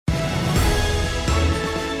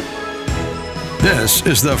This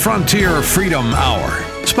is the Frontier Freedom Hour,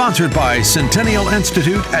 sponsored by Centennial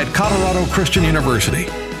Institute at Colorado Christian University.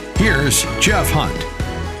 Here's Jeff Hunt.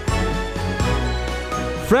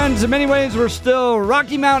 Friends, in many ways, we're still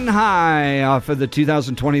Rocky Mountain high off of the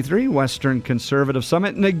 2023 Western Conservative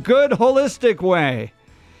Summit in a good, holistic way.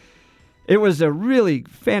 It was a really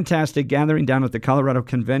fantastic gathering down at the Colorado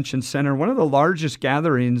Convention Center, one of the largest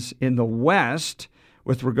gatherings in the West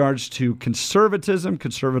with regards to conservatism,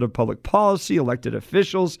 conservative public policy, elected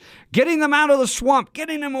officials, getting them out of the swamp,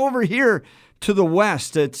 getting them over here to the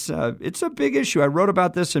West. It's a big issue. I wrote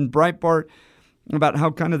about this in Breitbart, about how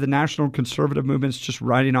kind of the national conservative movement's just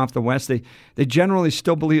riding off the West. They generally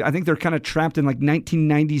still believe, I think they're kind of trapped in like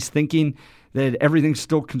 1990s thinking that everything's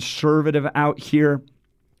still conservative out here.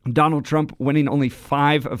 Donald Trump winning only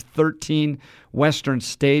 5 of 13 Western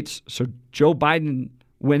states. So Joe Biden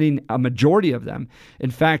winning a majority of them.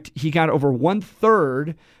 In fact, he got over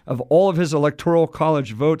 1/3 of all of his electoral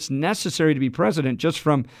college votes necessary to be president just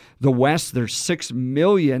from the West. There's 6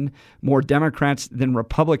 million more Democrats than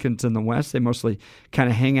Republicans in the West. They mostly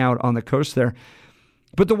kind of hang out on the coast there.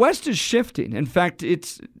 But the West is shifting. In fact,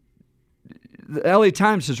 the LA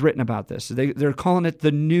Times has written about this. They're calling it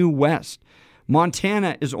the New West.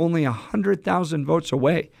 Montana is only 100,000 votes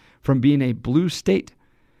away from being a blue state.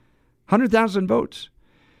 100,000 votes.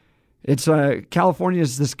 It's California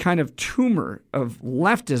is this kind of tumor of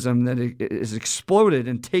leftism that is exploded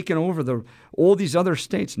and taken over all these other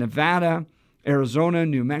states, Nevada, Arizona,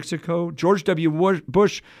 New Mexico. George W.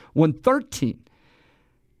 Bush won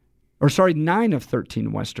 9 of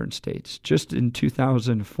 13 Western states just in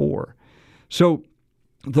 2004. So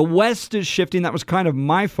the West is shifting. That was kind of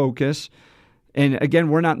my focus. And again,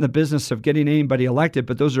 we're not in the business of getting anybody elected,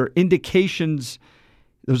 but those are indications.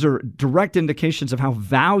 Those are direct indications of how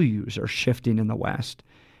values are shifting in the West,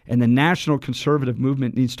 and the national conservative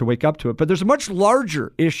movement needs to wake up to it. But there's a much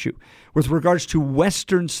larger issue with regards to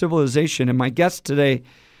Western civilization, and my guest today,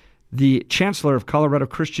 the Chancellor of Colorado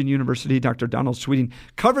Christian University, Dr. Donald Sweeting,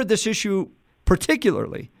 covered this issue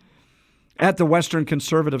particularly at the Western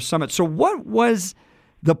Conservative Summit. So what was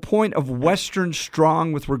the point of Western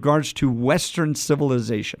Strong with regards to Western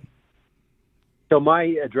civilization? So my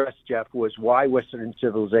address, Jeff, was why Western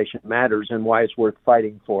civilization matters and why it's worth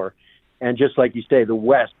fighting for. And just like you say, the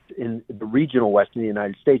West, in the regional West in the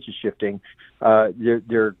United States is shifting. There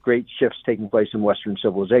are great shifts taking place in Western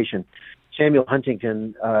civilization. Samuel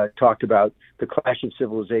Huntington talked about the clash of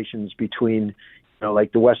civilizations between,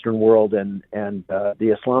 like the Western world and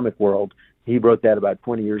the Islamic world. He wrote that about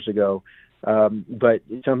 20 years ago. But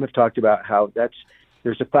some have talked about how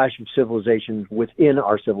there's a clash of civilizations within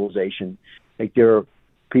our civilization. Like there are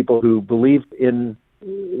people who believe in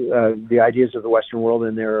the ideas of the Western world,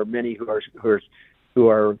 and there are many who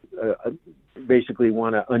are basically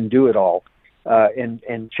want to undo it all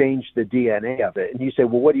and change the DNA of it. And you say,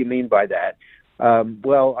 well, what do you mean by that?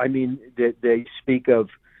 Well, I mean they speak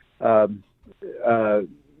of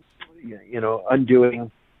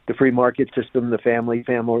undoing the free market system, the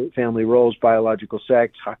family roles, biological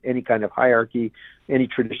sex, any kind of hierarchy, any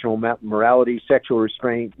traditional morality, sexual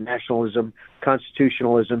restraint, nationalism,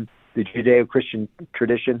 constitutionalism, the Judeo-Christian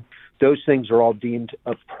tradition. Those things are all deemed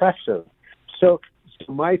oppressive. So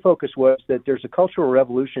my focus was that there's a cultural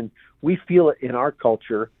revolution. We feel it in our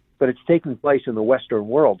culture, but it's taking place in the Western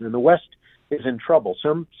world, and the West is in trouble.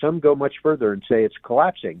 Some go much further and say it's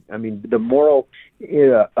collapsing. I mean, the moral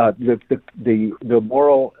the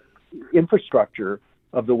moral infrastructure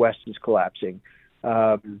of the West is collapsing.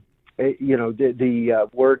 The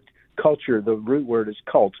word culture, the root word is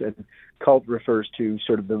cult, and cult refers to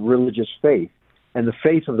sort of the religious faith, and the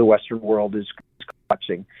faith of the Western world is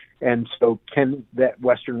collapsing. And so, can that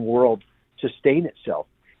Western world sustain itself?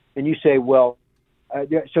 And you say, well,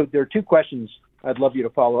 so there are two questions I'd love you to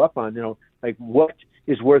follow up on. Like what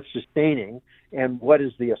is worth sustaining, and what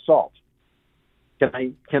is the assault? Can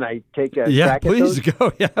I take a crack at those? Please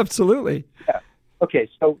go. Yeah, absolutely. Yeah. Okay.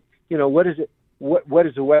 So what is it? What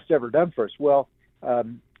has the West ever done for us? Well,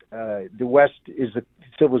 the West is a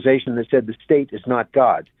civilization that said the state is not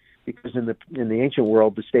God, because in the ancient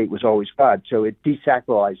world the state was always God. So it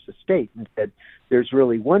desacralized the state and said there's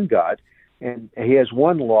really one God, and He has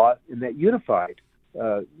one law, and that unified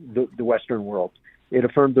the Western world. It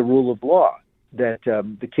affirmed the rule of law, that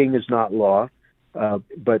the king is not law,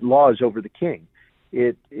 but law is over the king.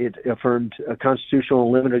 It affirmed a constitutional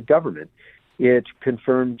and limited government. It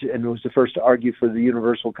confirmed and was the first to argue for the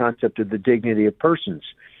universal concept of the dignity of persons.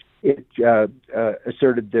 It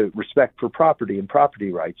asserted the respect for property and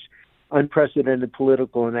property rights, unprecedented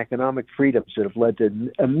political and economic freedoms that have led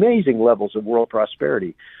to amazing levels of world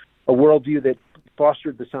prosperity, a worldview that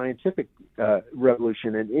fostered the scientific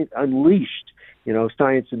revolution, and it unleashed,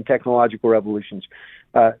 science and technological revolutions.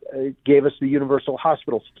 It gave us the universal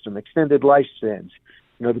hospital system, extended lifespans,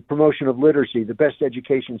 the promotion of literacy, the best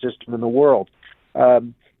education system in the world, let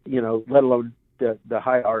alone the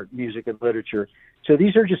high art, music, and literature. So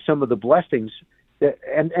these are just some of the blessings.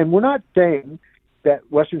 And we're not saying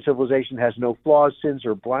that Western civilization has no flaws, sins,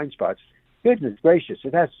 or blind spots. Goodness gracious,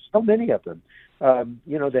 it has so many of them.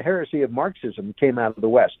 The heresy of Marxism came out of the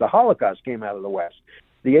West. The Holocaust came out of the West.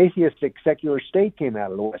 The atheistic secular state came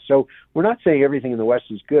out of the West. So we're not saying everything in the West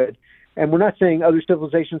is good, and we're not saying other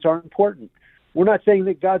civilizations aren't important. We're not saying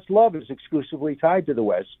that God's love is exclusively tied to the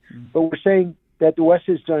West, but we're saying that the West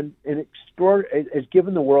has done has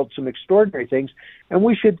given the world some extraordinary things, and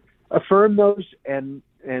we should affirm those and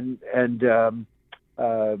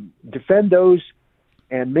defend those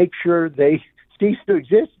and make sure they cease to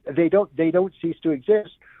exist. They don't cease to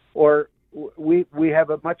exist, or we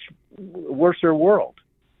have a much worser world.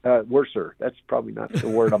 Worser. That's probably not the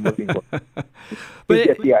word I'm looking for. But you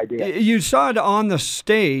get the idea. You saw it on the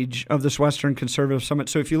stage of this Western Conservative Summit.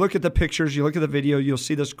 So if you look at the pictures, you look at the video, you'll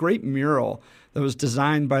see this great mural that was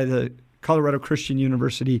designed by the Colorado Christian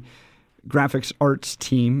University graphics arts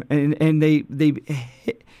team, and they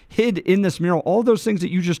hid in this mural all those things that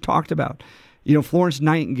you just talked about. Florence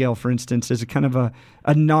Nightingale, for instance, is a kind of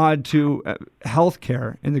a nod to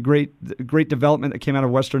healthcare and the great development that came out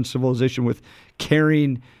of Western civilization with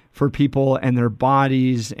caring for people and their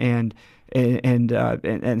bodies and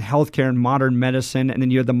healthcare and modern medicine. And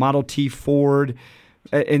then you had the Model T Ford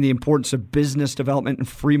and the importance of business development and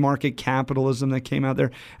free market capitalism that came out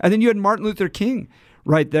there. And then you had Martin Luther King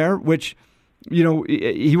right there, which,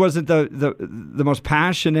 he wasn't the most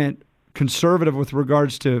passionate conservative with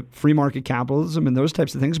regards to free market capitalism and those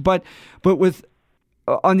types of things, but with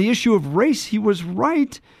on the issue of race, he was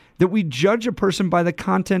right that we judge a person by the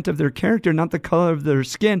content of their character, not the color of their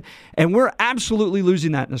skin, and we're absolutely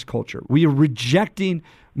losing that in this culture. We are rejecting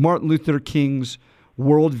Martin Luther King's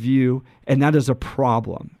worldview, and that is a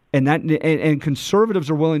problem. And conservatives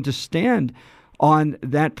are willing to stand on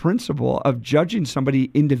that principle of judging somebody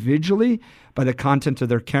individually by the content of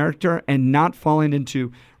their character and not falling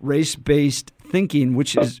into race-based thinking,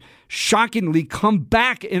 which is shockingly come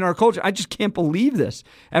back in our culture. I just can't believe this.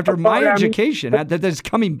 After my education, that is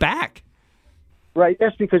coming back. Right.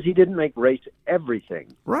 That's because he didn't make race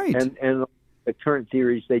everything. Right. And the current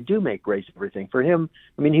theories, they do make race everything. For him,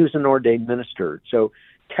 he was an ordained minister, so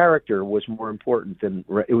character was more important than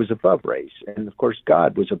it was above race. And, of course,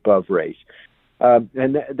 God was above race.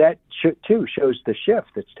 And that too shows the shift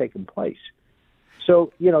that's taken place.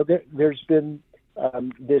 So, there's been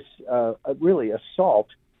this really assault,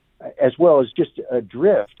 as well as just a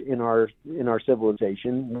drift in our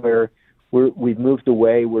civilization, where we've moved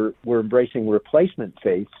away. We're embracing replacement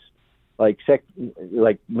faiths like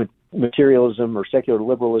materialism or secular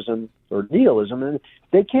liberalism or nihilism, and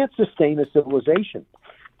they can't sustain a civilization.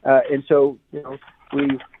 And so,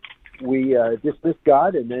 we dismiss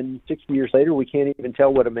God, and then 60 years later, we can't even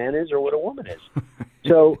tell what a man is or what a woman is.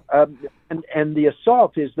 So, and the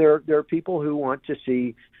assault is there are people who want to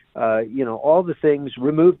see, all the things,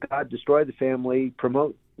 remove God, destroy the family,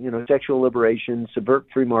 promote, sexual liberation, subvert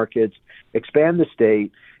free markets, expand the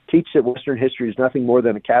state, teach that Western history is nothing more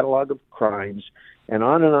than a catalog of crimes, and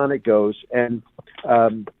on it goes. And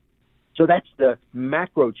so that's the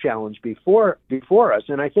macro challenge before us.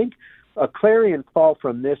 And I think a clarion call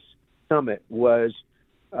from this summit was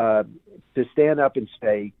to stand up and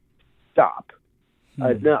say, stop,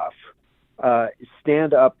 enough,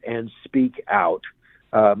 stand up and speak out,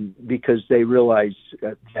 because they realize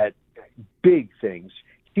that big things,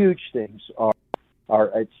 huge things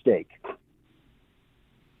are at stake.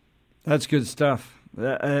 That's good stuff.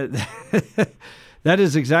 That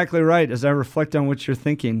is exactly right. As I reflect on what you're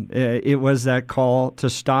thinking, it was that call to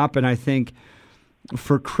stop. And I think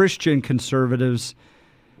for Christian conservatives,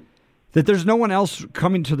 that there's no one else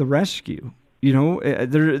coming to the rescue.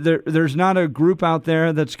 There's not a group out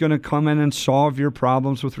there that's going to come in and solve your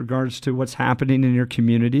problems with regards to what's happening in your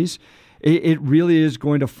communities. It really is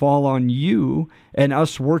going to fall on you and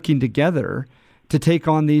us working together to take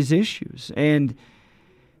on these issues. And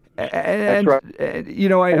that's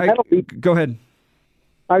right. Go ahead.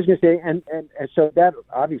 I was going to say, and so that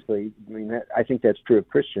obviously, I think that's true of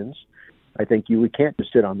Christians. I think we can't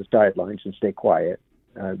just sit on the sidelines and stay quiet.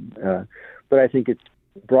 But I think it's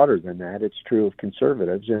broader than that. It's true of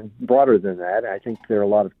conservatives, and broader than that, I think there are a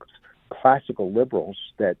lot of classical liberals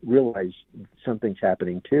that realize something's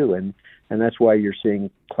happening too, and that's why you're seeing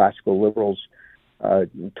classical liberals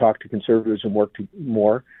talk to conservatives and work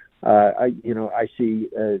more. I see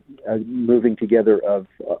a moving together of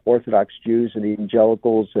Orthodox Jews and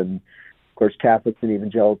evangelicals, and of course Catholics and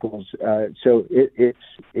evangelicals. So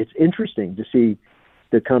it's interesting to see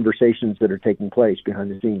the conversations that are taking place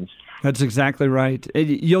behind the scenes. That's exactly right.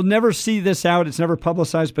 You'll never see this out. It's never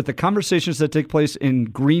publicized, but the conversations that take place in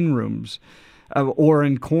green rooms or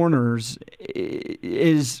in corners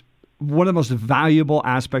is one of the most valuable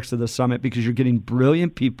aspects of the summit, because you're getting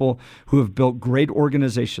brilliant people who have built great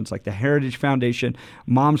organizations like the Heritage Foundation,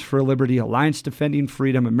 Moms for Liberty, Alliance Defending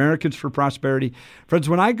Freedom, Americans for Prosperity. Friends,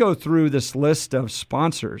 when I go through this list of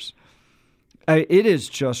sponsors, it is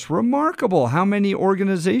just remarkable how many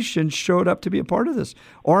organizations showed up to be a part of this.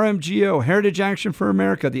 RMGO, Heritage Action for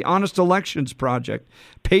America, the Honest Elections Project,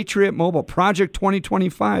 Patriot Mobile, Project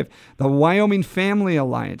 2025, the Wyoming Family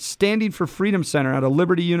Alliance, Standing for Freedom Center out of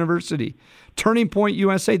Liberty University, Turning Point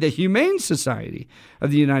USA, the Humane Society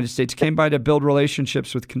of the United States came by to build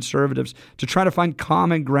relationships with conservatives to try to find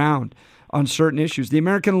common ground on certain issues. The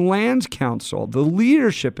American Lands Council, the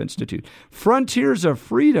Leadership Institute, Frontiers of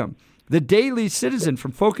Freedom, the Daily Citizen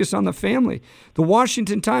from Focus on the Family, the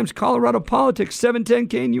Washington Times, Colorado Politics,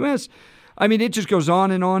 710 KNUS. I mean, it just goes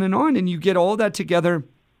on and on and on, and you get all that together.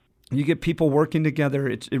 You get people working together.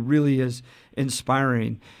 It really is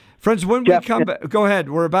inspiring. Friends, when we come back, go ahead.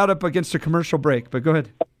 We're about up against a commercial break, but go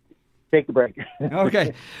ahead. Take the break.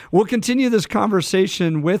 Okay. We'll continue this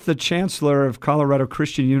conversation with the Chancellor of Colorado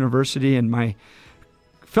Christian University and my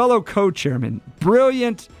fellow co-chairman.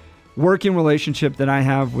 Brilliant working relationship that I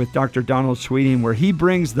have with Dr. Donald Sweeting, where he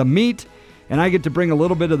brings the meat and I get to bring a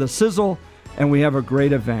little bit of the sizzle, and we have a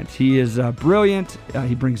great event. He is brilliant.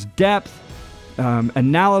 He brings depth,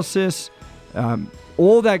 analysis,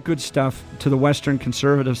 all that good stuff to the Western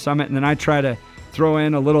Conservative Summit, and then I try to throw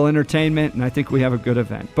in a little entertainment, and I think we have a good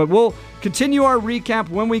event. But we'll continue our recap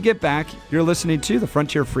when we get back. You're listening to the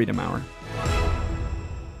Frontier Freedom Hour.